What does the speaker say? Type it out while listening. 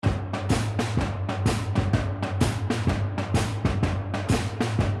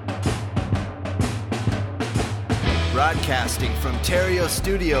Broadcasting from Terrio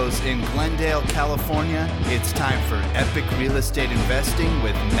Studios in Glendale, California, it's time for Epic Real Estate Investing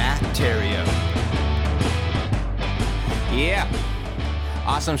with Matt Terrio. Yeah.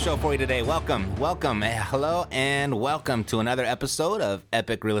 Awesome show for you today. Welcome, hello, and welcome to another episode of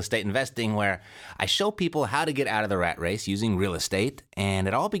Epic Real Estate Investing, where I show people how to get out of the rat race using real estate, and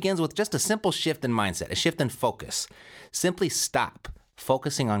it all begins with just a simple shift in mindset, a shift in focus. Simply stop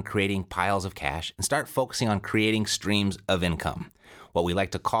focusing on creating piles of cash and start focusing on creating streams of income. What we like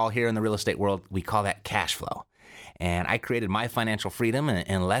to call here in the real estate world, we call that cash flow. And I created my financial freedom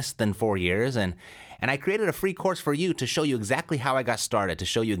in less than 4 years, and I created a free course for you to show you exactly how I got started, to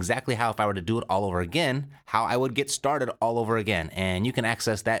show you exactly how, if I were to do it all over again, how I would get started all over again. And you can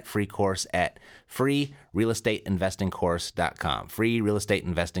access that free course at freerealestateinvestingcourse.com,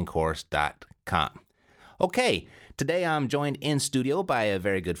 freerealestateinvestingcourse.com. Okay, today I'm joined in studio by a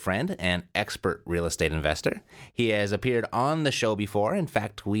very good friend and expert real estate investor. He has appeared on the show before. In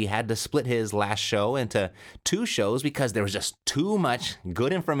fact, we had to split his last show into 2 shows because there was just too much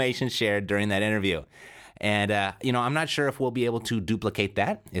good information shared during that interview. And, I'm not sure if we'll be able to duplicate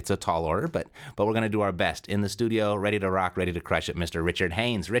that. It's a tall order, but we're going to do our best. In the studio, ready to rock, ready to crush it, Mr. Richard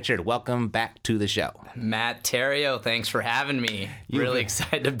Haynes. Richard, welcome back to the show. Matt Terrio, thanks for having me. Really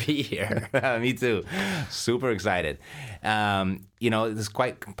excited to be here. Me too. Super excited. This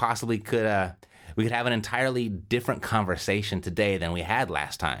quite possibly we could have an entirely different conversation today than we had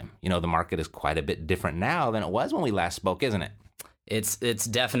last time. The market is quite a bit different now than it was when we last spoke, isn't it? It's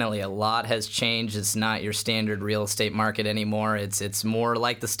definitely a lot has changed. It's not your standard real estate market anymore. It's more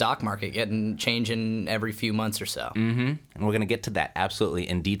like the stock market, changing every few months or so. Mm-hmm. And we're going to get to that absolutely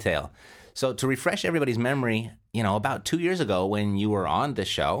in detail. So to refresh everybody's memory, about 2 years ago when you were on this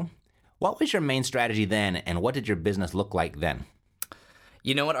show, what was your main strategy then, and what did your business look like then?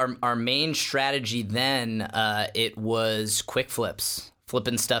 You know what? Our main strategy then, it was quick flips,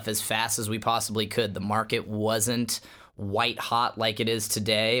 flipping stuff as fast as we possibly could. The market wasn't white hot like it is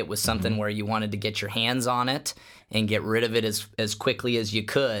today. It was something where you wanted to get your hands on it and get rid of it as quickly as you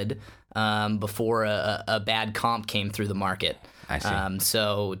could before a bad comp came through the market. I see.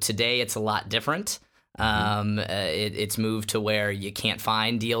 So today it's a lot different. It's moved to where you can't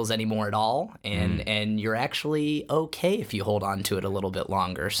find deals anymore at all, and you're actually okay if you hold on to it a little bit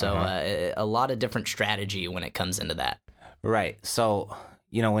longer. So a lot of different strategy when it comes into that. Right. So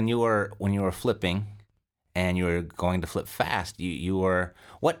when you were flipping and you were going to flip fast, you were,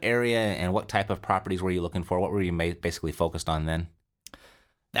 what area and what type of properties were you looking for? What were you basically focused on then?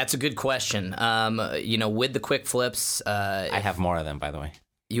 That's a good question. With the quick flips, I have more of them, by the way.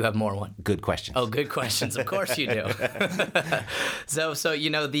 You have more one. Good questions. Oh, good questions. Of course you do. So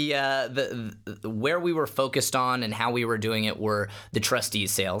the where we were focused on and how we were doing it were the trustee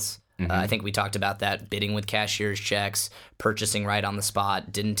sales. I think we talked about that, bidding with cashier's checks, purchasing right on the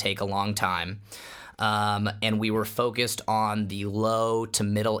spot, didn't take a long time. And we were focused on the low to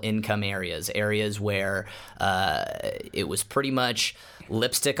middle income areas where it was pretty much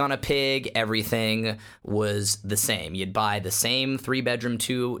lipstick on a pig. Everything was the same. You'd buy the same 3-bedroom,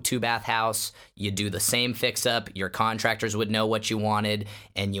 2-bath house. You'd do the same fix-up. Your contractors would know what you wanted,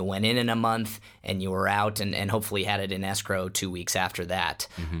 and you went in a month, and you were out, and hopefully had it in escrow 2 weeks after that.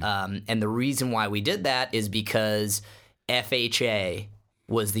 And the reason why we did that is because FHA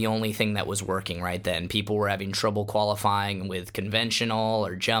was the only thing that was working right then. People were having trouble qualifying with conventional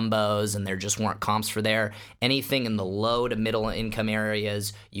or jumbos, and there just weren't comps for there. Anything in the low to middle income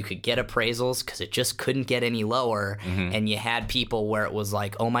areas, you could get appraisals because it just couldn't get any lower. And you had people where it was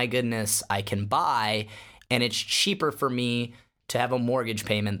like, oh my goodness, I can buy, and it's cheaper for me to have a mortgage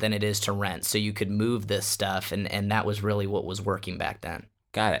payment than it is to rent. So you could move this stuff, and that was really what was working back then.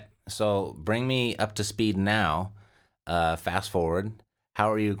 Got it. So bring me up to speed now. Fast forward. How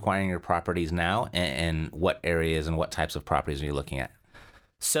are you acquiring your properties now, and what areas and what types of properties are you looking at?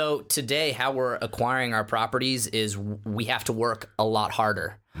 So today, how we're acquiring our properties is we have to work a lot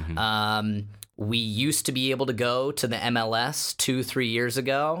harder. We used to be able to go to the MLS 2-3 years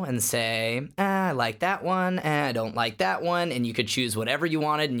ago and say, I like that one, I don't like that one, and you could choose whatever you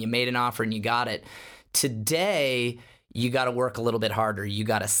wanted, and you made an offer and you got it. Today, you got to work a little bit harder. You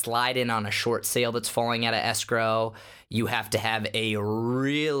got to slide in on a short sale that's falling out of escrow. You have to have a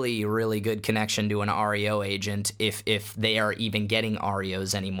really, really good connection to an REO agent if they are even getting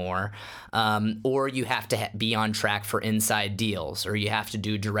REOs anymore. Or you have to be on track for inside deals, or you have to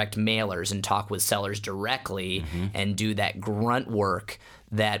do direct mailers and talk with sellers directly and do that grunt work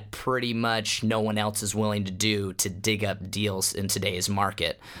that pretty much no one else is willing to do to dig up deals in today's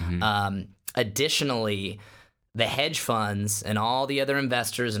market. Additionally, the hedge funds and all the other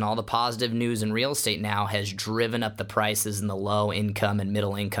investors and all the positive news in real estate now has driven up the prices in the low income and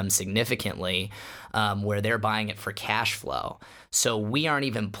middle income significantly, where they're buying it for cash flow. So we aren't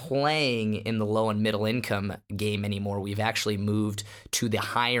even playing in the low and middle income game anymore. We've actually moved to the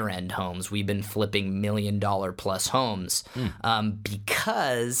higher end homes. We've been flipping $1 million plus homes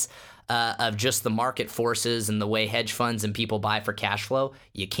because of just the market forces and the way hedge funds and people buy for cash flow.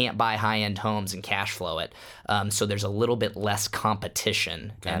 You can't buy high-end homes and cash flow it. So there's a little bit less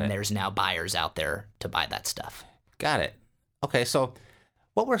competition, there's now buyers out there to buy that stuff. Got it. Okay, so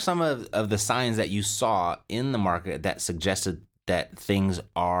what were some of the signs that you saw in the market that suggested that things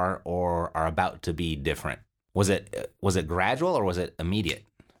are or are about to be different? Was it gradual or was it immediate?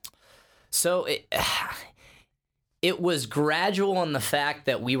 So it was gradual in the fact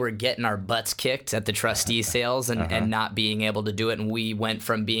that we were getting our butts kicked at the trustee sales and not being able to do it. And we went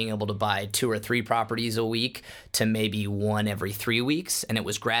from being able to buy 2 or 3 properties a week to maybe 1 every 3 weeks. And it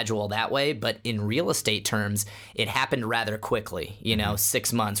was gradual that way. But in real estate terms, it happened rather quickly.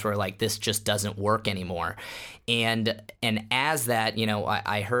 6 months where like, this just doesn't work anymore. And as that,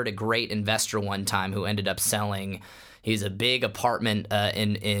 I heard a great investor one time who ended up selling. He's a big apartment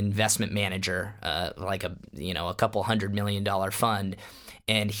investment manager, like a couple $100 million fund,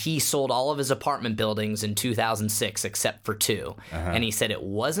 and he sold all of his apartment buildings in 2006 except for 2. And he said it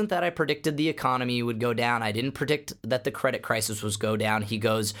wasn't that I predicted the economy would go down. I didn't predict that the credit crisis was go down. He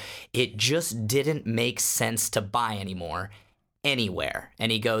goes, it just didn't make sense to buy anymore anywhere.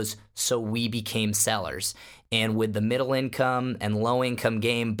 And he goes, so we became sellers. And with the middle income and low income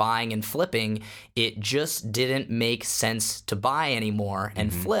game buying and flipping, it just didn't make sense to buy anymore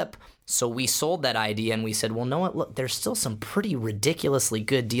and flip. So we sold that idea and we said, well, no, what? Look, there's still some pretty ridiculously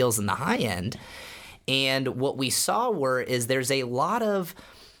good deals in the high end. And what we saw is there's a lot of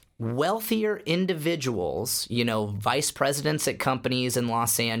wealthier individuals, vice presidents at companies in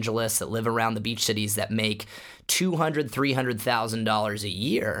Los Angeles that live around the beach cities that make $200,000, $300,000 a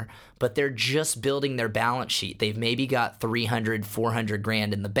year, but they're just building their balance sheet. They've maybe got $300,000,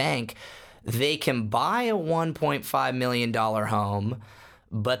 $400,000 in the bank. They can buy a $1.5 million home,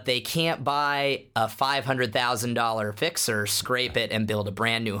 but they can't buy a $500,000 fixer, scrape it, and build a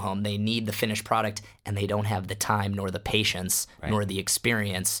brand new home. They need the finished product, and they don't have the time nor the patience nor the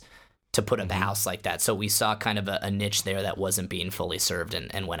experience to put up a house like that. So we saw kind of a niche there that wasn't being fully served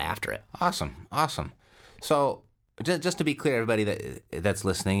and went after it. Awesome. So just to be clear, everybody that's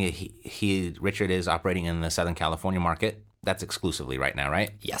listening, Richard is operating in the Southern California market. That's exclusively right now,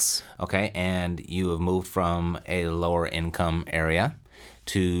 right? Yes. Okay, and you have moved from a lower income area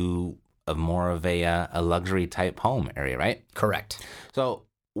to more of a luxury type home area, right? Correct. So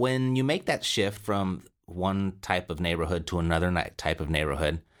when you make that shift from one type of neighborhood to another type of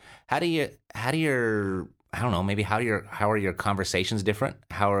neighborhood, how are your conversations different?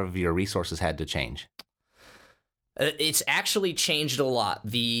 How have your resources had to change? It's actually changed a lot.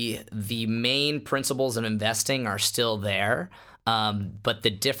 The main principles of investing are still there, but the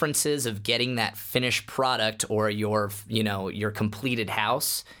differences of getting that finished product or your completed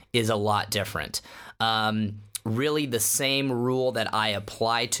house is a lot different. Really, the same rule that I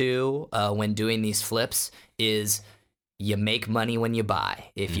apply to when doing these flips is you make money when you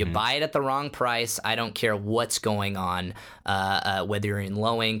buy. If you buy it at the wrong price, I don't care what's going on, whether you're in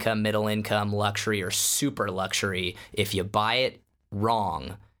low income, middle income, luxury, or super luxury. If you buy it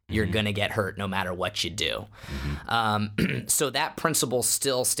wrong, you're going to get hurt no matter what you do. So that principle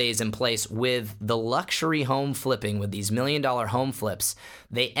still stays in place. With the luxury home flipping, with these $1 million home flips,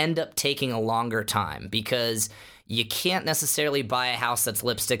 they end up taking a longer time because you can't necessarily buy a house that's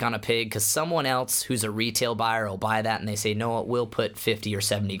lipstick on a pig because someone else who's a retail buyer will buy that and they say, no, we'll put 50 or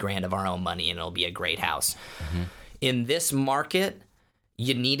 70 grand of our own money and it'll be a great house. In this market,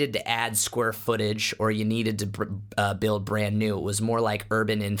 you needed to add square footage or you needed to build brand new. It was more like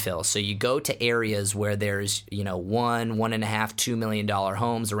urban infill. So you go to areas where there's, $1, $1.5, $2 million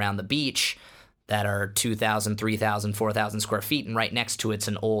homes around the beach that are 2,000, 3,000, 4,000 square feet. And right next to it's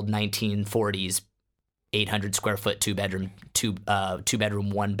an old 1940s 800 square foot, two bedroom,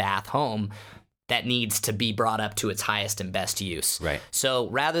 1 bath home that needs to be brought up to its highest and best use. Right. So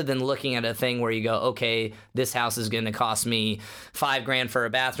rather than looking at a thing where you go, okay, this house is going to cost me $5,000 for a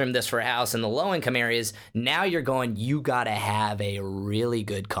bathroom, this for a house in the low income areas, now you're going, you got to have a really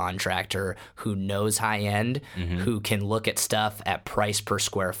good contractor who knows high end, who can look at stuff at price per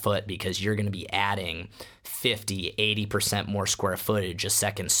square foot because you're going to be adding 50, 80% more square footage, a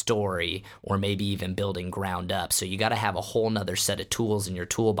second story, or maybe even building ground up. So you got to have a whole nother set of tools in your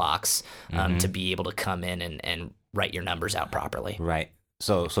toolbox to be able to come in and write your numbers out properly. Right.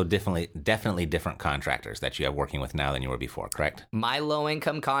 So definitely different contractors that you have working with now than you were before, correct? My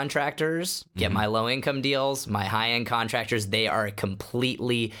low-income contractors get my low-income deals. My high-end contractors, they are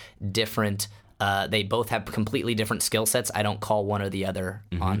completely different. They both have completely different skill sets. I don't call one or the other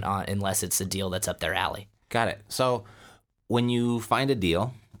on unless it's a deal that's up their alley. Got it. So when you find a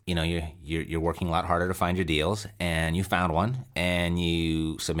deal, you're working a lot harder to find your deals, and you found one, and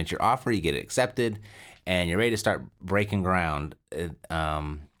you submit your offer, you get it accepted, and you're ready to start breaking ground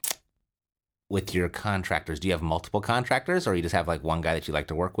with your contractors. Do you have multiple contractors, or you just have like one guy that you like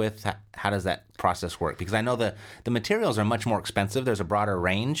to work with? How does that process work? Because I know the materials are much more expensive. There's a broader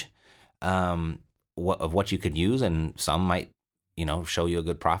range of what you could use, and some might, show you a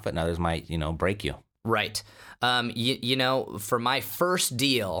good profit, and others might, break you. Right. For my first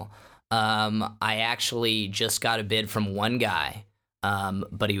deal, I actually just got a bid from one guy.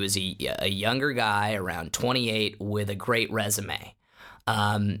 But he was a younger guy, around 28, with a great resume.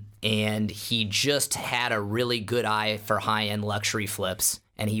 And he just had a really good eye for high-end luxury flips.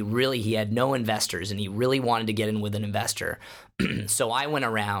 And he had no investors, and he really wanted to get in with an investor. So I went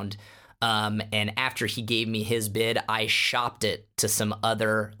around, and after he gave me his bid, I shopped it to some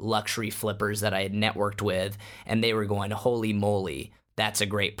other luxury flippers that I had networked with, and they were going, holy moly, that's a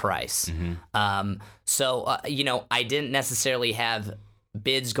great price. So I didn't necessarily have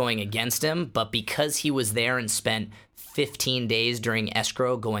bids going against him, but because he was there and spent 15 days during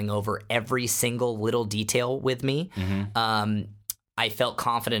escrow going over every single little detail with me, I felt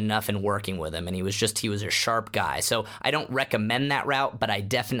confident enough in working with him, and he was a sharp guy. So I don't recommend that route, but I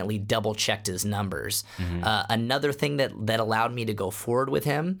definitely double checked his numbers. Another thing that allowed me to go forward with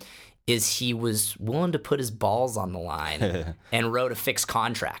him is he was willing to put his balls on the line and wrote a fixed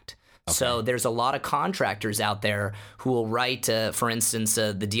contract. Okay. So there's a lot of contractors out there who will write, for instance,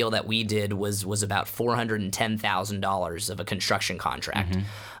 the deal that we did was about $410,000 of a construction contract.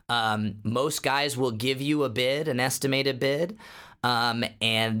 Most guys will give you a bid, an estimated bid,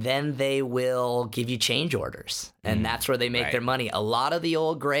 and then they will give you change orders. And that's where they make their money. A lot of the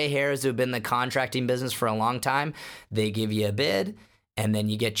old gray hairs who have been in the contracting business for a long time, they give you a bid, and then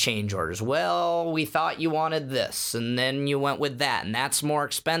you get change orders. Well, we thought you wanted this, and then you went with that, and that's more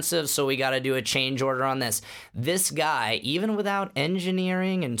expensive, so we got to do a change order on this. This guy, even without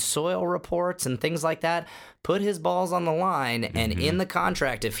engineering and soil reports and things like that, put his balls on the line, and in the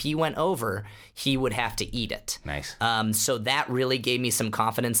contract, if he went over, he would have to eat it. Nice. So that really gave me some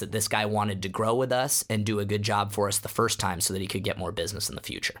confidence that this guy wanted to grow with us and do a good job for us the first time so that he could get more business in the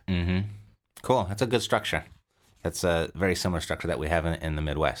future. Cool. That's a good structure. That's a very similar structure that we have in the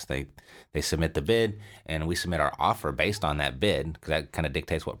Midwest. They submit the bid, and we submit our offer based on that bid, because that kind of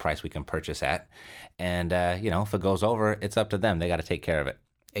dictates what price we can purchase at. And, if it goes over, it's up to them. They got to take care of it.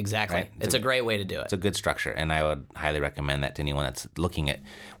 Exactly. Right? It's a great way to do it. It's a good structure, and I would highly recommend that to anyone that's looking at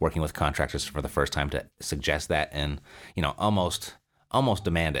working with contractors for the first time, to suggest that and, almost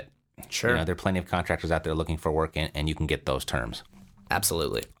demand it. Sure. There are plenty of contractors out there looking for work, and you can get those terms.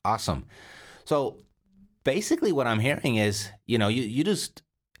 Absolutely. Awesome. So basically what I'm hearing is, you just,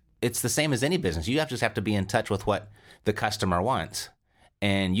 it's the same as any business. You just have to be in touch with what the customer wants,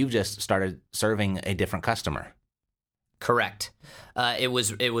 and you've just started serving a different customer. Correct. It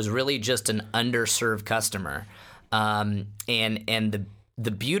was really just an underserved customer, and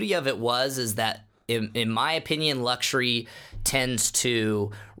the beauty of it is that in my opinion, luxury tends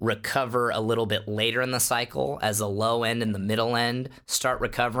to recover a little bit later in the cycle as the low end and the middle end start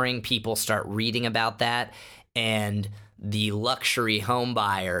recovering. People start reading about that, and the luxury home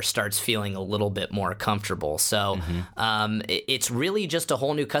buyer starts feeling a little bit more comfortable. So it's really just a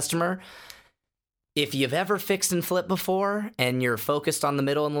whole new customer. If you've ever fixed and flipped before and you're focused on the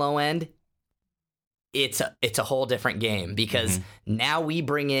middle and low end, it's a whole different game, because now we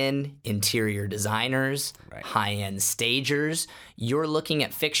bring in interior designers, high-end stagers. You're looking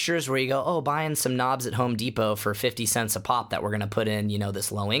at fixtures where you go, oh, buying some knobs at Home Depot for 50 cents a pop that we're going to put in, this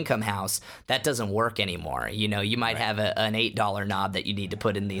low-income house, that doesn't work anymore. You might have an $8 knob that you need to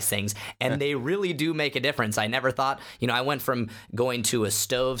put in these things, and they really do make a difference. I never thought, I went from going to a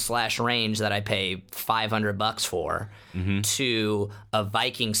stove/range that I pay $500 for to a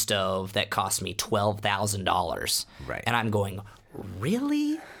Viking stove that cost me $12,000. Right. And I'm going,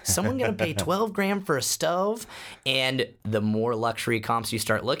 really? Someone going to pay $12,000 for a stove? And the more luxury comps you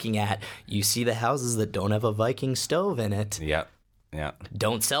start looking at, you see the houses that don't have a Viking stove in it. Yep. Yeah.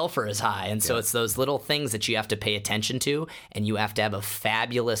 Don't sell for as high. And so it's those little things that you have to pay attention to, and you have to have a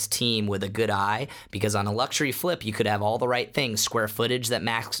fabulous team with a good eye, because on a luxury flip, you could have all the right things, square footage that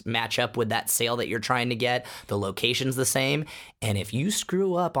match up with that sale that you're trying to get, the location's the same. And if you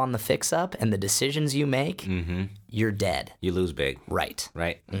screw up on the fix-up and the decisions you make, you're dead. You lose big. Right.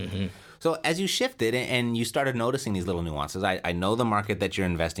 Mm-hmm. So as you shifted and you started noticing these little nuances, I know the market that you're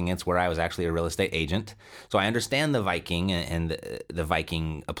investing in. It's where I was actually a real estate agent. So I understand the Viking and the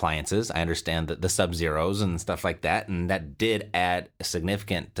Viking appliances. I understand the Sub-Zeros and stuff like that. And that did add a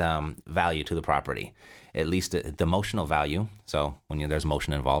significant value to the property, at least the emotional value. So when there's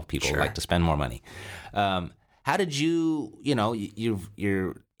motion involved, people like to spend more money. How did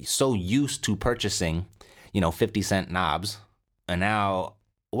you're so used to purchasing, 50-cent knobs, and now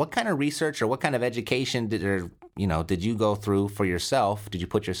what kind of research or what kind of education did you go through for yourself? Did you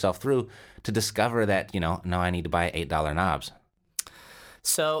put yourself through to discover that, no, I need to buy $8 knobs?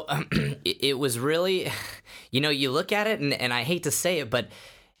 So it was really, you look at it and I hate to say it, but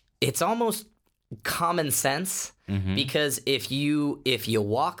it's almost common sense. Mm-hmm. Because if you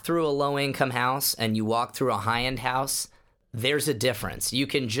walk through a low income house and you walk through a high end house, there's a difference. You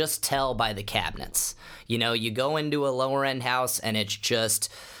can just tell by the cabinets. You go into a lower end house and it's just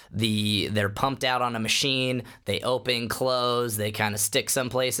they're pumped out on a machine. They open, close, they kind of stick some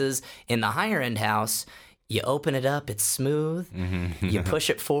places. In the higher end house, you open it up, it's smooth. Mm-hmm. You push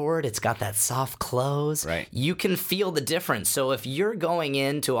it forward, it's got that soft close. Right. You can feel the difference. So if you're going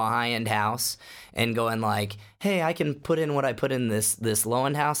into a high end house and going like, hey, I can put in what I put in this low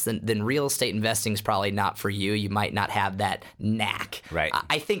end house, then real estate investing is probably not for you. You might not have that knack. Right.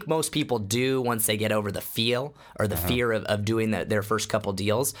 I think most people do once they get over the feel or the fear of doing their first couple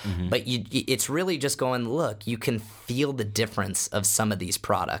deals. Mm-hmm. But it's really just going, look, you can feel the difference of some of these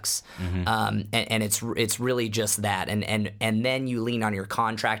products. Mm-hmm. And it's really just that. And then you lean on your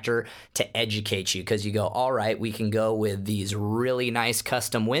contractor to educate you because you go, all right, we can go with these really nice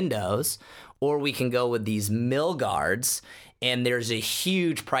custom windows, or we can go with these mill guards, and there's a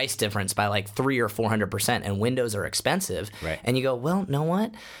huge price difference by like 300 or 400%, and windows are expensive. Right. And you go, well, know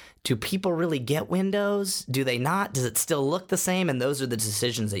what? Do people really get windows? Do they not? Does it still look the same? And those are the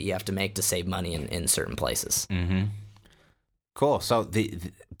decisions that you have to make to save money in certain places. Mm-hmm. Cool. So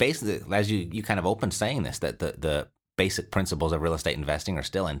basically, as you kind of opened saying this, that the basic principles of real estate investing are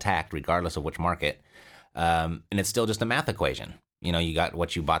still intact regardless of which market, and it's still just a math equation. You got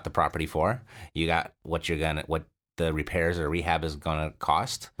what you bought the property for. You got what the repairs or rehab is going to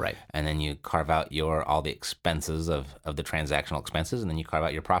cost. Right. And then you carve out all the expenses of the transactional expenses, and then you carve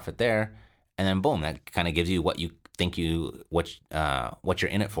out your profit there, and then boom, that kind of gives you what you think what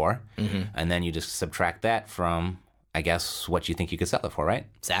you're in it for, mm-hmm. and then you just subtract that from, I guess, what you think you could sell it for, right?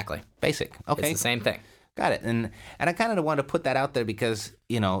 Exactly. Basic. Okay. It's the same thing. Got it. And I kind of want to put that out there because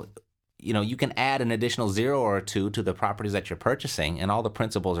you can add an additional 0 or 2 to the properties that you're purchasing, and all the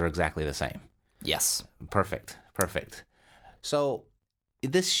principles are exactly the same. Yes. Perfect. So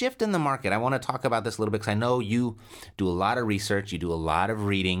this shift in the market, I want to talk about this a little bit because I know you do a lot of research, you do a lot of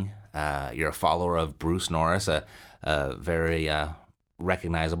reading. You're a follower of Bruce Norris, a very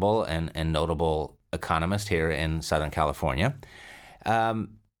recognizable and notable economist here in Southern California.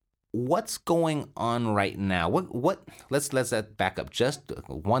 What's going on right now? Let's back up just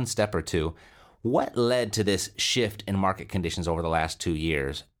one step or two. What led to this shift in market conditions over the last 2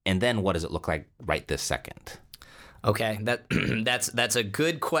 years? And then what does it look like right this second? Okay, that's a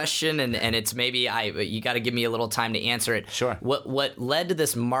good question, and it's maybe you got to give me a little time to answer it. Sure. What led to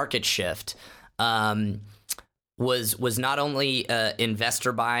this market shift was not only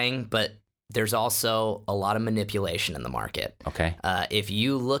investor buying, but there's also a lot of manipulation in the market. Okay. If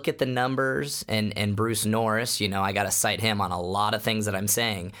you look at the numbers, and Bruce Norris, I got to cite him on a lot of things that I'm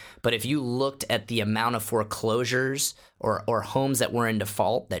saying, but if you looked at the amount of foreclosures or homes that were in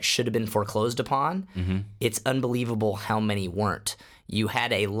default that should have been foreclosed upon, mm-hmm. it's unbelievable how many weren't. You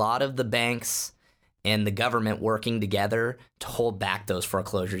had a lot of the banks and the government working together to hold back those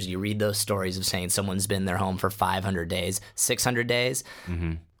foreclosures. You read those stories of saying someone's been in their home for 500 days, 600 days.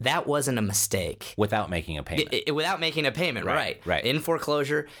 Mm-hmm. That wasn't a mistake. Without making a payment. Without making a payment, right. In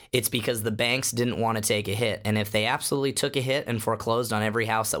foreclosure, it's because the banks didn't want to take a hit. And if they absolutely took a hit and foreclosed on every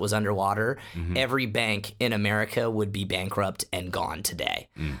house that was underwater, mm-hmm. every bank in America would be bankrupt and gone today.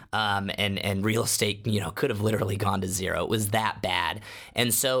 Mm. And real estate, could have literally gone to zero. It was that bad.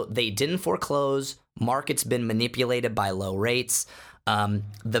 And so they didn't foreclose. Market's been manipulated by low rates.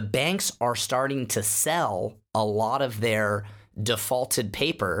 The banks are starting to sell a lot of their defaulted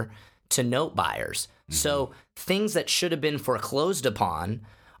paper to note buyers. Mm-hmm. So things that should have been foreclosed upon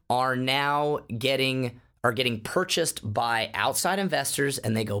are now getting purchased by outside investors,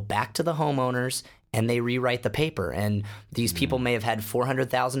 and they go back to the homeowners and they rewrite the paper. And these people may have had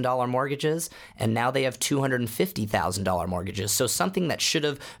 $400,000 mortgages, and now they have $250,000 mortgages. So something that should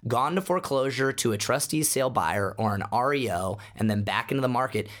have gone to foreclosure to a trustee's sale buyer or an REO and then back into the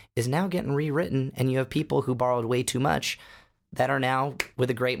market is now getting rewritten. And you have people who borrowed way too much that are now with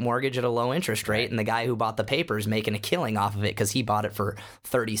a great mortgage at a low interest rate, and the guy who bought the paper is making a killing off of it because he bought it for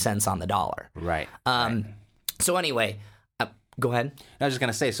 30 cents on the dollar. Right. So anyway, go ahead. I was just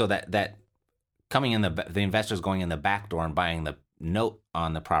going to say, so that coming in the investors going in the back door and buying the note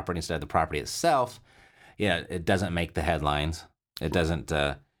on the property instead of the property itself, it doesn't make the headlines. It doesn't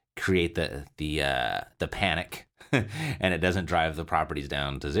create the panic, and it doesn't drive the properties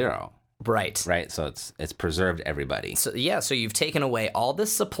down to zero. Right. So it's preserved everybody. So you've taken away all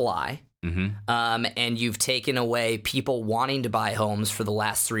this supply, and you've taken away people wanting to buy homes for the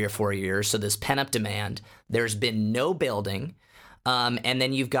last 3 or 4 years. So this pent-up demand, there's been no building. And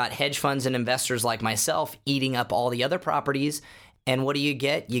then you've got hedge funds and investors like myself eating up all the other properties. And what do you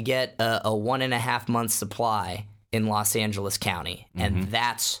get? You get a 1.5 month supply in Los Angeles County. And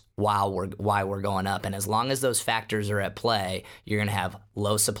that's why we're going up. And as long as those factors are at play, you're going to have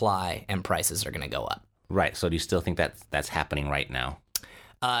low supply and prices are going to go up. Right. So do you still think that's happening right now?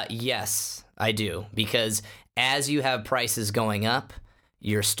 Yes, I do. Because as you have prices going up,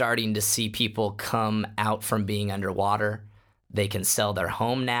 you're starting to see people come out from being underwater. They can sell their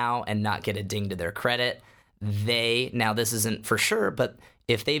home now and not get a ding to their credit. Now this isn't for sure, but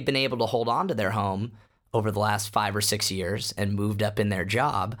if they've been able to hold on to their home over the last 5 or 6 years and moved up in their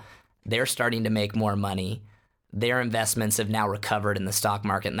job, they're starting to make more money. Their investments have now recovered in the stock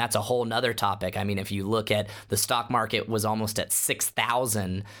market, and that's a whole nother topic. I mean, if you look at the stock market was almost at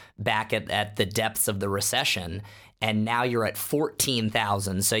 6,000 back at the depths of the recession, and now you're at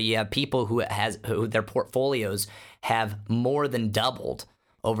 14,000. So you have people who their portfolios have more than doubled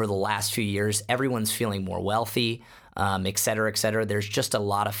over the last few years. Everyone's feeling more wealthy, et cetera, et cetera. There's just a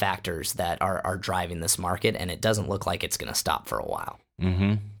lot of factors that are driving this market, and it doesn't look like it's going to stop for a while.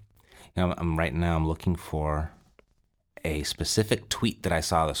 Mm-hmm. I'm looking for a specific tweet that I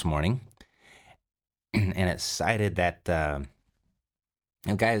saw this morning, and it cited that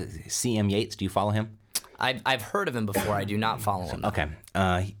guy, C.M. Yates. Do you follow him? I've heard of him before. I do not follow him. Okay.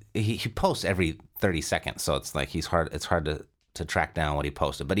 He posts every 30 seconds, so it's like it's hard to track down what he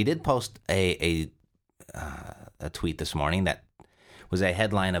posted. But he did post a tweet this morning that was a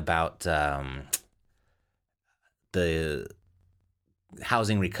headline about the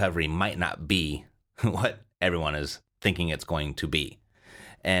housing recovery might not be what everyone is thinking it's going to be.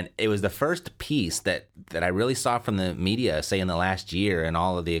 And it was the first piece that I really saw from the media, say in the last year, and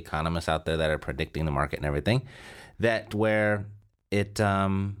all of the economists out there that are predicting the market and everything, that where it,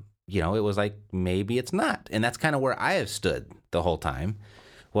 it was like, maybe it's not. And that's kind of where I have stood the whole time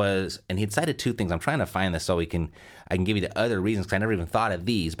and he'd cited two things. I'm trying to find this so I can give you the other reasons, because I never even thought of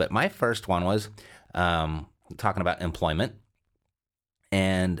these. But my first one was talking about employment.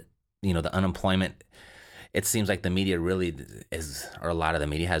 And, the unemployment, it seems like the media really is, or a lot of the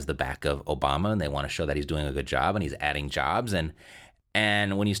media has the back of Obama, and they want to show that he's doing a good job and he's adding jobs.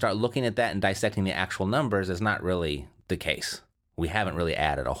 And when you start looking at that and dissecting the actual numbers, it's not really the case. We haven't really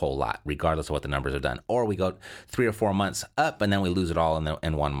added a whole lot, regardless of what the numbers have done. Or we go 3 or 4 months up and then we lose it all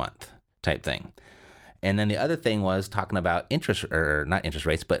in 1 month type thing. And then the other thing was talking about not interest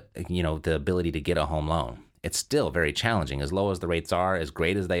rates, but the ability to get a home loan. It's still very challenging. As low as the rates are, as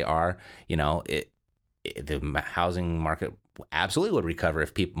great as they are, the housing market absolutely would recover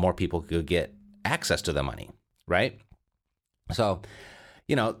if more people could get access to the money, right? So,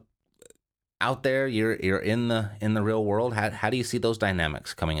 out there, you're in the real world. How do you see those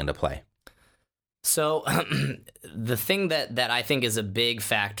dynamics coming into play? So the thing that I think is a big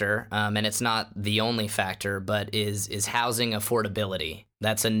factor, and it's not the only factor, but is housing affordability.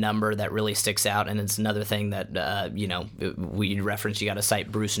 That's a number that really sticks out, and it's another thing that we referenced. You got to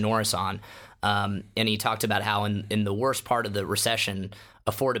cite Bruce Norris on, and he talked about how in the worst part of the recession,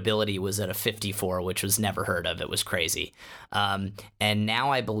 affordability was at a 54, which was never heard of. It was crazy, and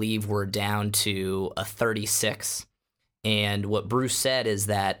now I believe we're down to a 36. And what Bruce said is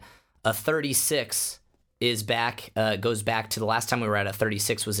that a 36 goes back to the last time we were at a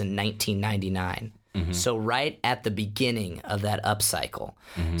 36 was in 1999. Mm-hmm. So right at the beginning of that upcycle.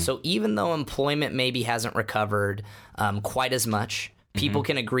 Mm-hmm. So even though employment maybe hasn't recovered quite as much, people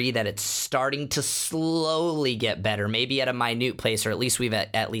can agree that it's starting to slowly get better, maybe at a minute pace, or at least we've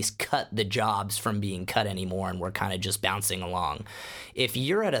at least cut the jobs from being cut anymore, and we're kind of just bouncing along. If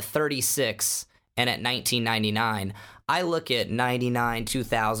you're at a 36 and at 1999, I look at 99,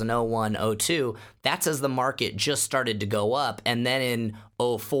 2000, 01, 02, that's as the market just started to go up. And then in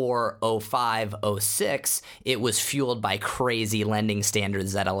 04, 05, 06, it was fueled by crazy lending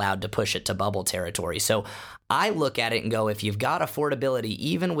standards that allowed to push it to bubble territory. So I look at it and go, if you've got affordability,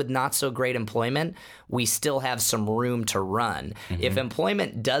 even with not so great employment, we still have some room to run. If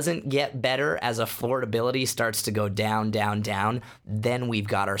employment doesn't get better as affordability starts to go down, down, down, then we've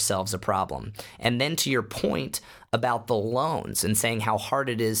got ourselves a problem. And then to your point about the loans and saying how hard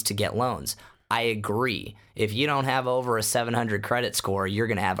it is to get loans, I agree. If you don't have over a 700 credit score, you're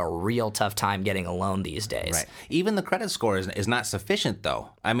going to have a real tough time getting a loan these days. Right. Even the credit score is not sufficient, though.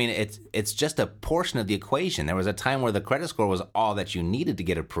 I mean, it's just a portion of the equation. There was a time where the credit score was all that you needed to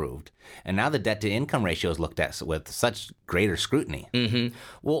get approved, and now the debt-to-income ratio is looked at with such greater scrutiny.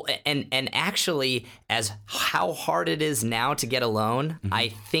 Well, and actually, as how hard it is now to get a loan, I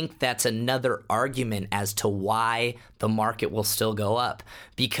think that's another argument as to why the market will still go up,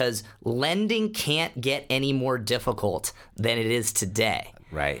 because lending can't get any more difficult than it is today.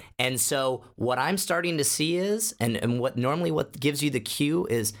 Right. And so what I'm starting to see is, and what gives you the cue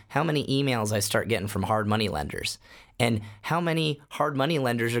is how many emails I start getting from hard money lenders, and how many hard money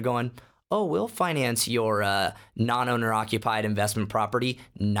lenders are going, oh, we'll finance your non-owner occupied investment property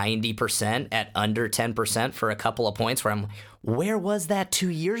 90% at under 10% for a couple of points, where I'm like, where was that 2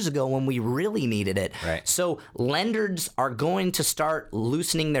 years ago when we really needed it? Right. So lenders are going to start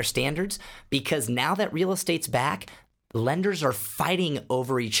loosening their standards, because now that real estate's back, lenders are fighting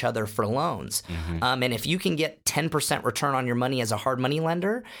over each other for loans. And if you can get 10% return on your money as a hard money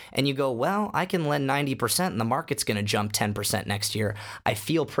lender, and you go, well, I can lend 90% and the market's going to jump 10% next year, I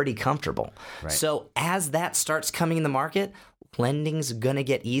feel pretty comfortable. Right. So as that starts coming in the market, lending's going to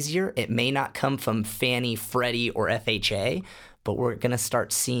get easier. It may not come from Fannie, Freddie, or FHA, but we're going to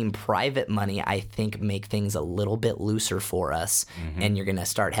start seeing private money, I think, make things a little bit looser for us. And you're going to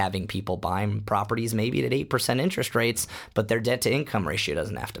start having people buying properties maybe at 8% interest rates, but their debt-to-income ratio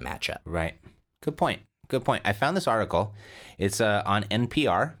doesn't have to match up. Right. Good point. Good point. I found this article. It's on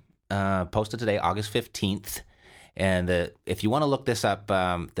NPR, posted today, August 15th. And if you want to look this up,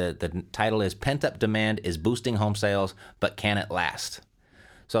 the title is "Pent-Up Demand is Boosting Home Sales, but Can It Last?"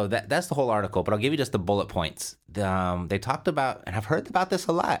 So that's the whole article, but I'll give you just the bullet points. They talked about, and I've heard about this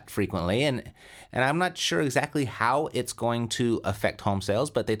a lot frequently, and I'm not sure exactly how it's going to affect home sales,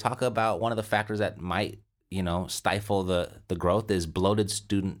 but they talk about one of the factors that might, stifle the growth is bloated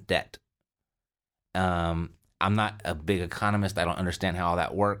student debt. I'm not a big economist. I don't understand how all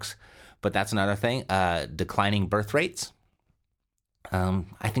that works, but that's another thing. Declining birth rates.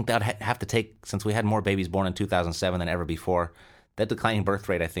 I think that would have to take, since we had more babies born in 2007 than ever before, that declining birth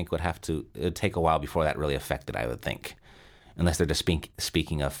rate, I think, it would take a while before that really affected, I would think, unless they're just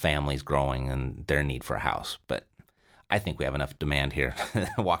speaking of families growing and their need for a house. But I think we have enough demand here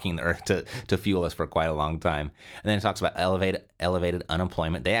walking the earth to fuel us for quite a long time. And then it talks about elevated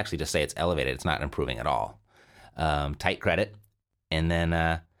unemployment. They actually just say it's elevated. It's not improving at all. Tight credit. And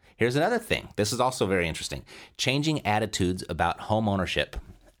then here's another thing. This is also very interesting. Changing attitudes about home ownership.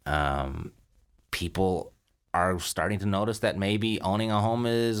 People are starting to notice that maybe owning a home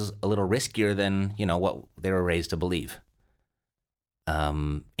is a little riskier than, what they were raised to believe.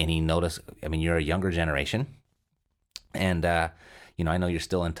 Any notice? I mean, you're a younger generation, and I know you're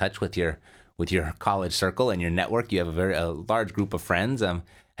still in touch with your college circle and your network. You have a large group of friends.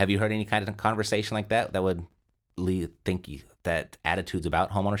 Have you heard any kind of conversation like that would think that attitudes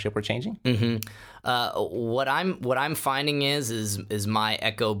about homeownership are changing? What I'm finding is my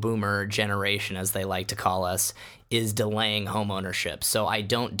echo boomer generation, as they like to call us, is delaying homeownership. So I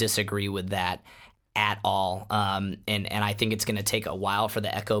don't disagree with that at all. And I think it's going to take a while for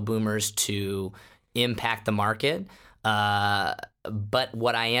the echo boomers to impact the market. But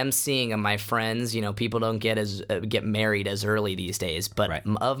what I am seeing of my friends, people don't get married as early these days. But right.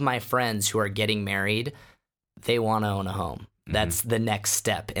 Of my friends who are getting married, they want to own a home. That's the next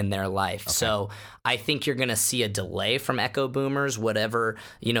step in their life. Okay. So I think you're going to see a delay from echo boomers, whatever,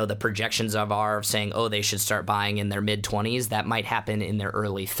 the projections are saying, oh, they should start buying in their mid-20s. That might happen in their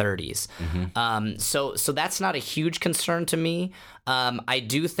early 30s. So that's not a huge concern to me. I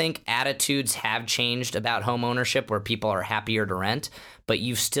do think attitudes have changed about home ownership, where people are happier to rent, but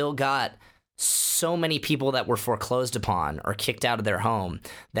you've still got so many people that were foreclosed upon or kicked out of their home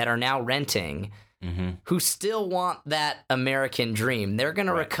that are now renting, who still want that American dream. They're going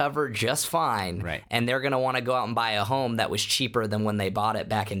to recover just fine, right. And they're going to want to go out and buy a home that was cheaper than when they bought it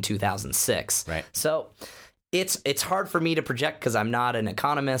back in 2006. Right. So it's hard for me to project because I'm not an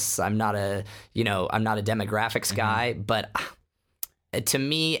economist. I'm not a demographics guy, but to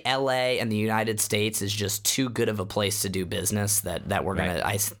me, LA and the United States is just too good of a place to do business that we're going to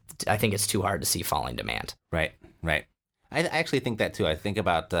I think it's too hard to see falling demand. Right. I actually think that too. I think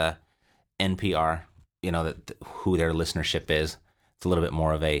about NPR, who their listenership is. It's a little bit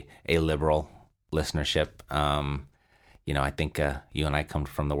more of a liberal listenership. I think you and I come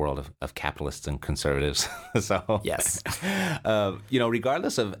from the world of capitalists and conservatives. So yes,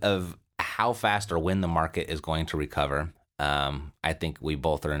 regardless of how fast or when the market is going to recover, I think we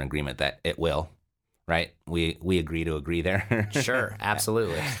both are in agreement that it will. Right? We agree to agree there. Sure,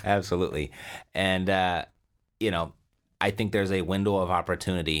 absolutely, absolutely, and I think there's a window of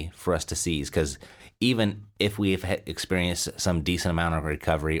opportunity for us to seize, because even if we've experienced some decent amount of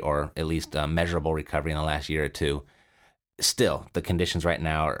recovery, or at least measurable recovery in the last year or two, still the conditions right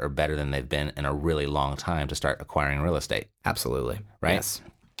now are better than they've been in a really long time to start acquiring real estate. Absolutely, right? Yes.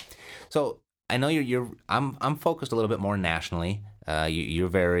 So I know I'm focused a little bit more nationally. You're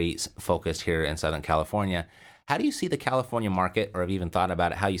very focused here in Southern California. How do you see the California market, or have you even thought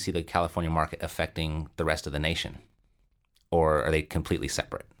about it, how you see the California market affecting the rest of the nation? Or are they completely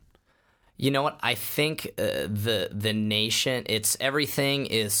separate? You know what? I think the nation, everything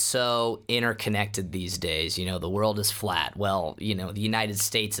is so interconnected these days. The world is flat. Well, the United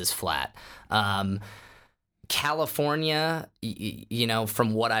States is flat. California,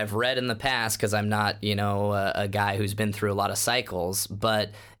 from what I've read in the past, because I'm not, a guy who's been through a lot of cycles,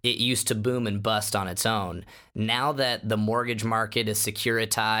 but it used to boom and bust on its own. Now that the mortgage market is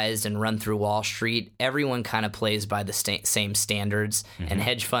securitized and run through Wall Street, everyone kind of plays by the same standards, and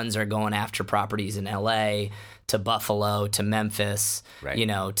hedge funds are going after properties in LA, to Buffalo, to Memphis, right,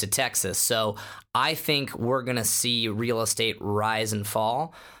 to Texas. So I think we're going to see real estate rise and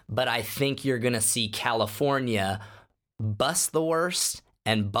fall, but I think you're going to see California bust the worst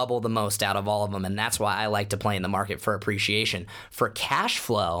and bubble the most out of all of them. And that's why I like to play in the market for appreciation. For cash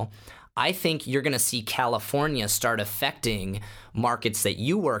flow, I think you're going to see California start affecting markets that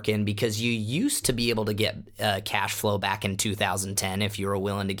you work in, because you used to be able to get cash flow back in 2010 if you were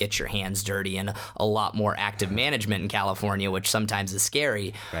willing to get your hands dirty, and a lot more active management in California, which sometimes is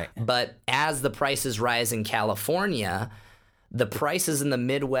scary. Right. But as the prices rise in California, the prices in the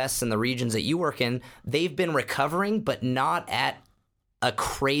Midwest and the regions that you work in, they've been recovering, but not at a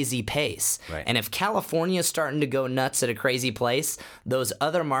crazy pace. Right. And if California is starting to go nuts at a crazy place, those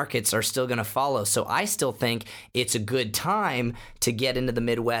other markets are still going to follow. So I still think it's a good time to get into the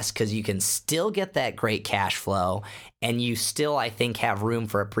Midwest, because you can still get that great cash flow, and you still, I think, have room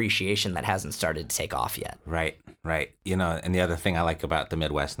for appreciation that hasn't started to take off yet. Right. And the other thing I like about the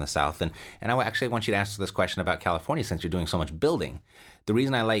Midwest and the South, and I actually want you to answer this question about California, since you're doing so much building. The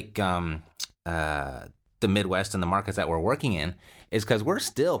reason I like the Midwest and the markets that we're working in is because we're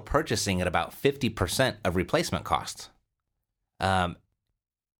still purchasing at about 50% of replacement costs. Are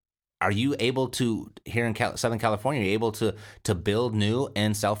you able to, here in Southern California, are you able to build new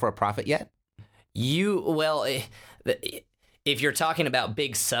and sell for a profit yet? If you're talking about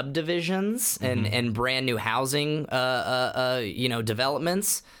big subdivisions and brand new housing,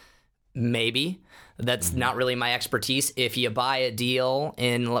 developments, maybe. That's not really my expertise. If you buy a deal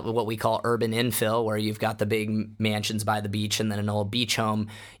in what we call urban infill, where you've got the big mansions by the beach and then an old beach home,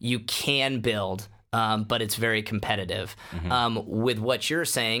 you can build, but it's very competitive. With what you're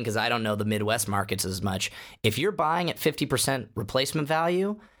saying, because I don't know the Midwest markets as much, if you're buying at 50% replacement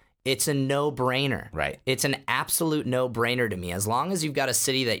value, it's a no-brainer. Right. It's an absolute no-brainer to me. As long as you've got a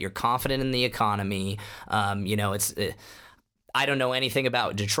city that you're confident in the economy, I don't know anything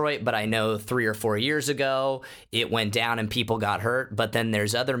about Detroit, but I know 3 or 4 years ago it went down and people got hurt. But then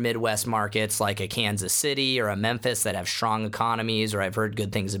there's other Midwest markets like a Kansas City or a Memphis that have strong economies, or I've heard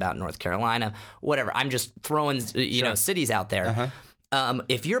good things about North Carolina, whatever. I'm just throwing cities out there.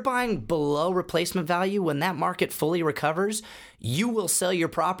 If you're buying below replacement value, when that market fully recovers, you will sell your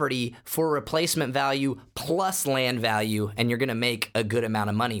property for replacement value plus land value, and you're going to make a good amount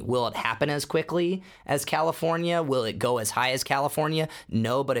of money. Will it happen as quickly as California? Will it go as high as California?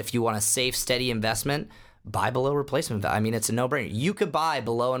 No, but if you want a safe, steady investment, buy below replacement value. I mean, it's a no-brainer. You could buy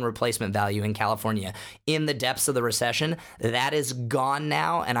below in replacement value in California in the depths of the recession. That is gone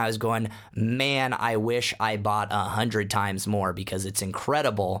now, and I was going, man, I wish I bought 100 times more, because it's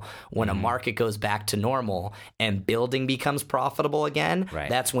incredible when a market goes back to normal and building becomes profitable again. Right.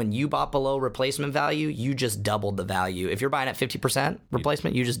 That's when you bought below replacement value, you just doubled the value. If you're buying at 50%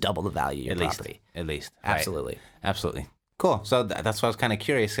 replacement, you just double the value of your property. At least. Absolutely. Right. Absolutely. Cool. So that's why I was kind of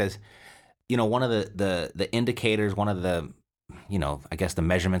curious, because one of the indicators, one of the, I guess the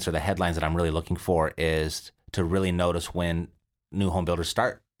measurements or the headlines that I'm really looking for is to really notice when new home builders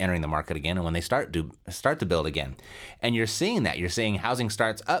start entering the market again, and when they start to build again. And you're seeing that. You're seeing housing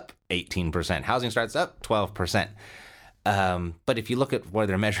starts up 18%, housing starts up 12%. But if you look at where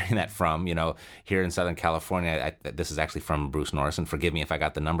they're measuring that from, here in Southern California, this is actually from Bruce Norris, and forgive me if I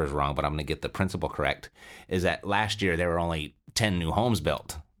got the numbers wrong, but I'm going to get the principle correct, is that last year there were only 10 new homes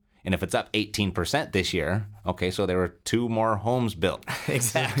built. And if it's up 18% this year, okay, so there were 2 more homes built.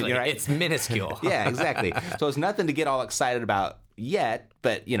 Exactly. Right? It's minuscule. Yeah, exactly. So it's nothing to get all excited about yet,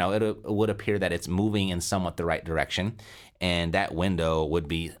 but, it would appear that it's moving in somewhat the right direction. And that window would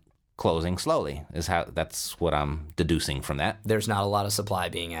be closing slowly, that's what I'm deducing from that. There's not a lot of supply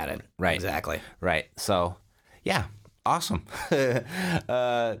being added. Right. Exactly. Right. So, yeah, awesome.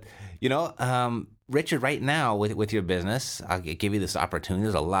 Richard, right now with your business, I'll give you this opportunity.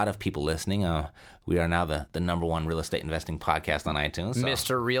 There's a lot of people listening. We are now the number 1 real estate investing podcast on iTunes. So.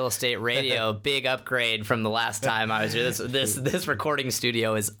 Mr. Real Estate Radio, big upgrade from the last time I was here. This recording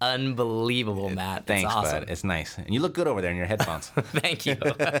studio is unbelievable, Matt. Thanks, awesome. bud. It's nice. And you look good over there in your headphones. Thank you.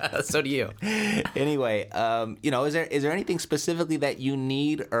 So do you. Anyway, is there anything specifically that you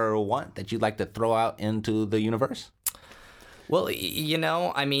need or want that you'd like to throw out into the universe? Well,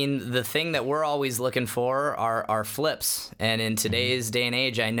 the thing that we're always looking for are flips. And in today's day and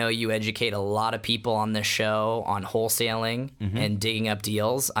age, I know you educate a lot of people on this show on wholesaling and digging up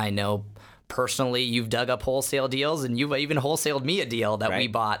deals. I know personally you've dug up wholesale deals, and you've even wholesaled me a deal that we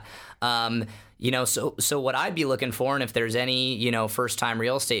bought. So what I'd be looking for, and if there's any, first-time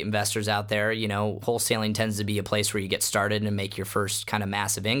real estate investors out there, wholesaling tends to be a place where you get started and make your first kind of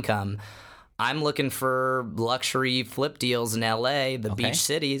massive income. I'm looking for luxury flip deals in LA, the beach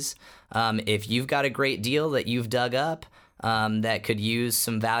cities. If you've got a great deal that you've dug up that could use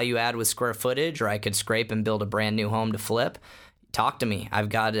some value add with square footage, or I could scrape and build a brand new home to flip, talk to me. I've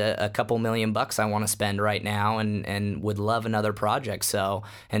got a couple $1,000,000 I want to spend right now, and would love another project. So,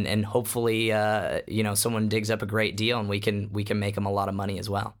 and hopefully, someone digs up a great deal, and we can make them a lot of money as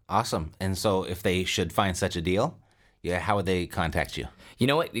well. Awesome. And so, if they should find such a deal, how would they contact you? You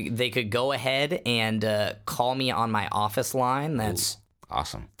know what? They could go ahead and call me on my office line. That's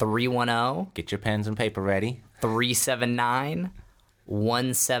awesome. 310. Get your pens and paper ready.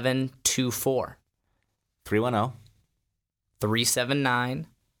 379-1724. 310.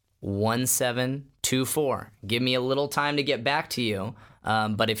 379-1724. Give me a little time to get back to you.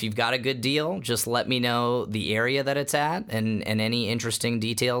 But if you've got a good deal, just let me know the area that it's at and any interesting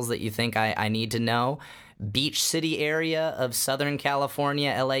details that you think I need to know. Beach City area of Southern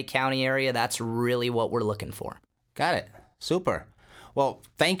California, LA County area, that's really what we're looking for. Got it. Super. Well,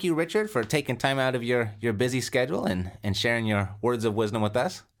 thank you, Richard, for taking time out of your busy schedule and sharing your words of wisdom with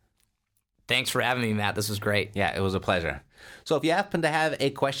us. Thanks for having me, Matt. This was great. Yeah, it was a pleasure. So if you happen to have a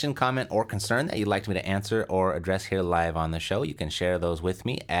question, comment, or concern that you'd like me to answer or address here live on the show, you can share those with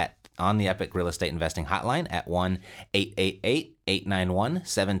me on the Epic Real Estate Investing Hotline at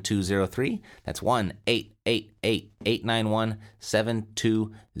 1-888-891-7203. That's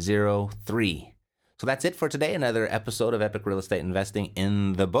 1-888-891-7203. So that's it for today. Another episode of Epic Real Estate Investing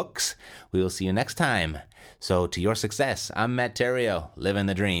in the books. We will see you next time. So to your success, I'm Matt Theriault, living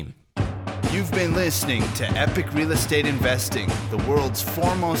the dream. You've been listening to Epic Real Estate Investing, the world's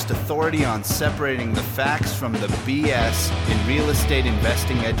foremost authority on separating the facts from the BS in real estate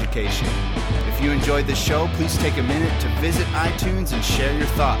investing education. If you enjoyed the show, please take a minute to visit iTunes and share your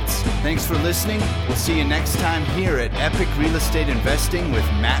thoughts. Thanks for listening. We'll see you next time here at Epic Real Estate Investing with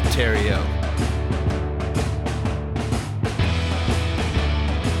Matt Theriault.